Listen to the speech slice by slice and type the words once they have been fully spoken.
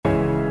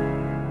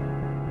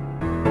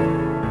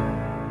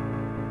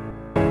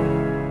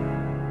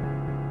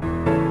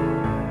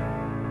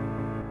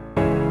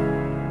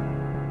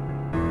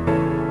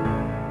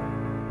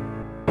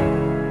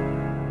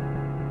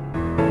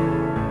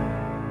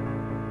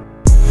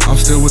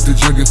still with the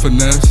jug and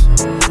finesse.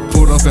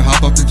 Pulled off and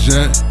hop off the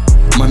jet.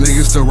 My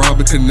niggas still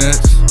robbing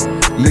connects.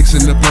 Nicks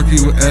in the perky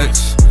with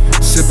X.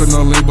 Sippin'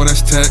 on lean, but that's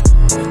tech.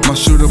 My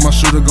shooter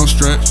gon'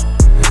 stretch.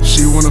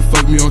 She wanna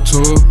fuck me on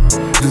tour.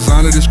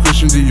 Designer this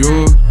Christian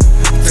Dior.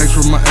 Text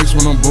from my ex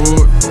when I'm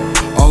bored.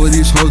 All of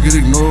these hoes get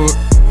ignored.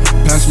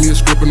 Pass me a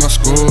script and I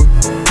score.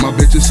 My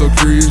bitch is so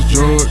curious,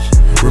 George.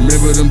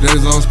 Remember them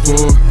days I was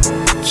poor.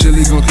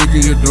 Chili gon' kick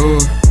in your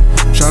door.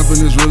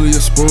 Trapping is really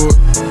a sport.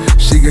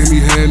 She gave me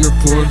head in her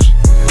porch.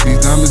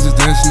 These diamonds is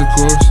dancing the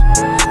course.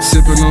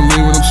 Sippin' on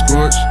lean when I'm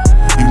scorched.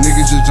 You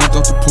niggas just jumped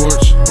off the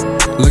porch.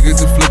 Look at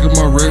the flick of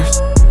my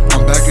wrist.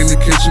 I'm back in the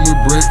kitchen with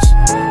bricks.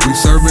 We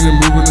serving and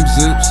moving them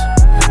zips.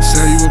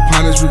 Sell you a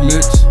pint is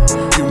remix.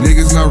 You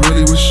niggas not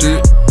really with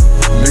shit.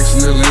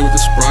 Mixing the lean with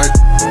the Sprite.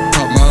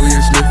 Pop Molly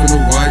and sniffing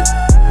the white.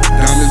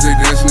 Diamonds they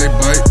dance and they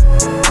bite.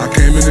 I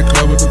came in the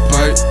club with the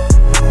pipe.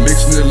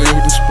 Mixing the lean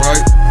with the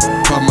Sprite.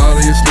 Pop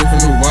Molly and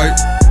sniffing the white.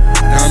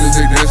 Diamonds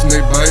they dance and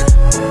they bite.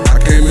 I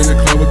came in the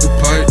club with the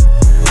pipe.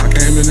 I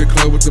came in the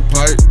club with the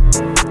pipe.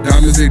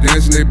 Diamonds they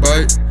dance and they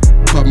bite.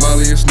 Pop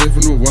Molly and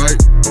sniffing the white.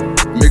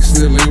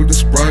 Mixing the lean with the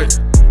Sprite.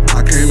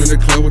 I came in the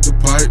club with the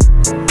pipe.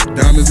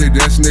 Diamonds they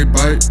dance and they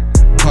bite.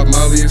 Pop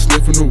Molly and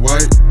sniffing the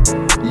white.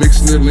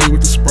 Mixing the lean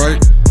with the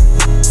Sprite.